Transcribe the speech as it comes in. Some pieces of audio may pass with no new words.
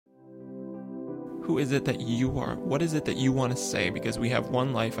Who is it that you are? What is it that you want to say? Because we have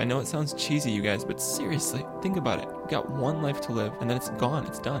one life. I know it sounds cheesy, you guys, but seriously, think about it. We've got one life to live, and then it's gone.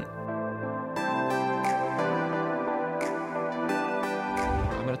 It's done.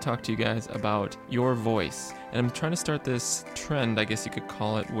 I'm going to talk to you guys about your voice. And I'm trying to start this trend, I guess you could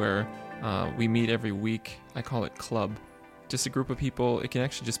call it, where we meet every week. I call it club. Just a group of people. It can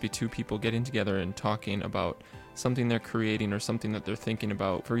actually just be two people getting together and talking about something they're creating or something that they're thinking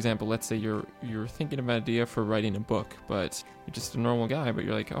about. For example, let's say you're thinking of an idea for writing a book, but you're just a normal guy, but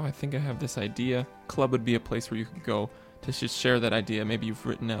you're like, oh, I think I have this idea. Club would be a place where you could go to just share that idea. Maybe you've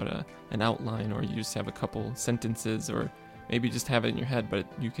written out an outline, or you just have a couple sentences, or maybe you just have it in your head, but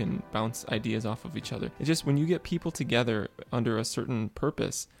you can bounce ideas off of each other. It's just when you get people together under a certain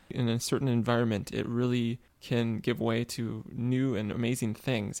purpose, in a certain environment, it really can give way to new and amazing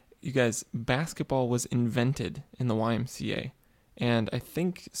things. You guys, basketball was invented in the YMCA, and I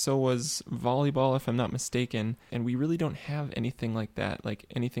think so was volleyball, if I'm not mistaken, and we really don't have anything like that, like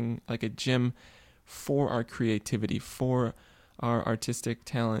anything like a gym for our creativity, for our artistic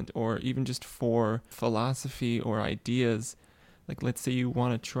talent, or even just for philosophy or ideas. Like, let's say you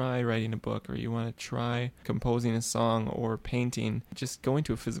want to try writing a book, or you want to try composing a song or painting. Just going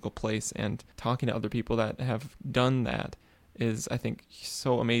to a physical place and talking to other people that have done that is, I think,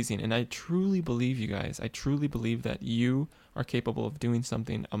 so amazing. And I truly believe, you guys, I truly believe that you are capable of doing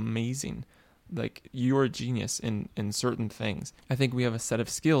something amazing. Like, you're a genius in certain things. I think we have a set of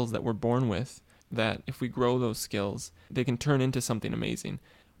skills that we're born with, that if we grow those skills, they can turn into something amazing.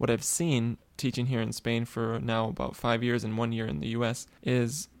 What I've seen teaching here in Spain for now about 5 years and 1 year in the US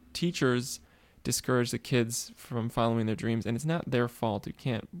is teachers discourage the kids from following their dreams, and it's not their fault. We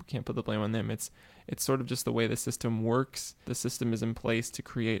can't put the blame on them. It's sort of just the way the system works. The system is in place to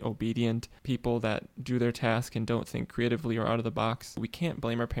create obedient people that do their task and don't think creatively or out of the box. We can't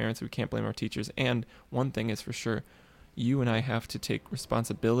blame our parents. We can't blame our teachers. And one thing is for sure, you and I have to take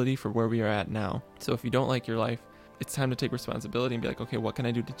responsibility for where we are at now. So if you don't like your life, it's time to take responsibility and be like, okay, what can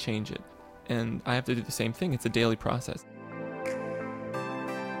I do to change it? And I have to do the same thing. It's a daily process.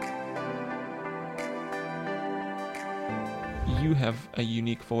 You have a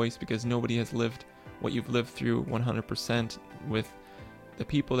unique voice because nobody has lived what you've lived through 100% with the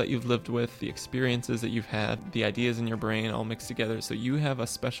people that you've lived with, the experiences that you've had, the ideas in your brain all mixed together. So you have a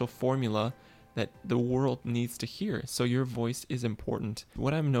special formula that the world needs to hear. So your voice is important.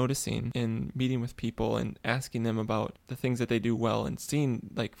 What I'm noticing in meeting with people and asking them about the things that they do well, and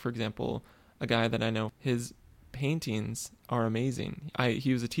seeing, like, for example, a guy that I know, his paintings are amazing.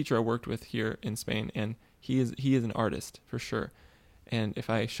 He was a teacher I worked with here in Spain, and he is an artist for sure. And if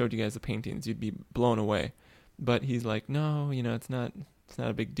I showed you guys the paintings, you'd be blown away. But he's like, no, it's not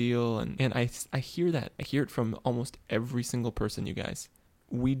a big deal. And I hear that. I hear it from almost every single person, you guys.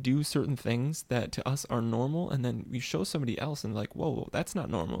 We do certain things that to us are normal, and then we show somebody else and like, whoa, that's not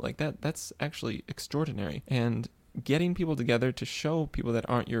normal. Like that's actually extraordinary. And getting people together to show people that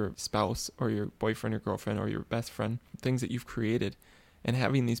aren't your spouse or your boyfriend or girlfriend or your best friend things that you've created, and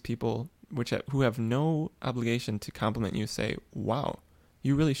having these people who have no obligation to compliment you say, wow,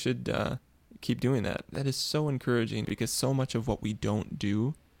 you really should keep doing that. That is so encouraging, because so much of what we don't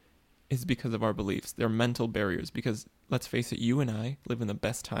do is because of our beliefs. They're mental barriers, because let's face it, you and I live in the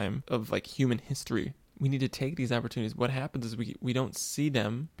best time of like human history. We need to take these opportunities. What happens is we don't see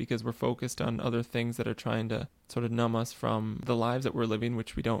them because we're focused on other things that are trying to sort of numb us from the lives that we're living,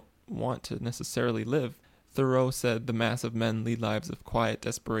 which we don't want to necessarily live. Thoreau said, the mass of men lead lives of quiet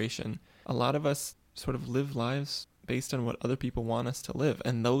desperation. A lot of us sort of live lives based on what other people want us to live.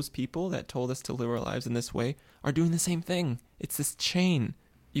 And those people that told us to live our lives in this way are doing the same thing. It's this chain.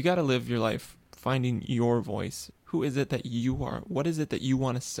 You got to live your life finding your voice. Who is it that you are? What is it that you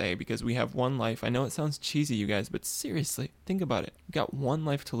want to say? Because we have one life. I know it sounds cheesy, you guys, but seriously, think about it. We've got one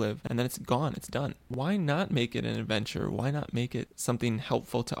life to live, and then it's gone. It's done. Why not make it an adventure? Why not make it something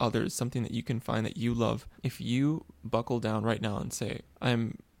helpful to others, something that you can find that you love? If you buckle down right now and say,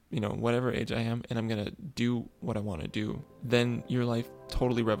 I'm, whatever age I am, and I'm going to do what I want to do, then your life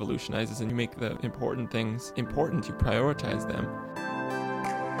totally revolutionizes, and you make the important things important. You prioritize them.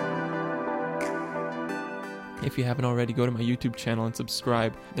 If you haven't already, go to my YouTube channel and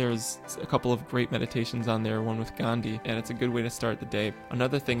subscribe. There's a couple of great meditations on there, one with Gandhi, and it's a good way to start the day.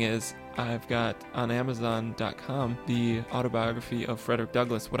 Another thing is, I've got on Amazon.com the autobiography of Frederick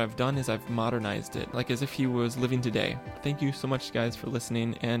Douglass. What I've done is I've modernized it, like as if he was living today. Thank you so much, guys, for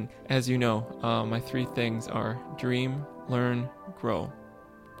listening. And as you know, my 3 things are dream, learn, grow.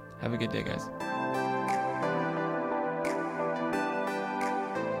 Have a good day, guys.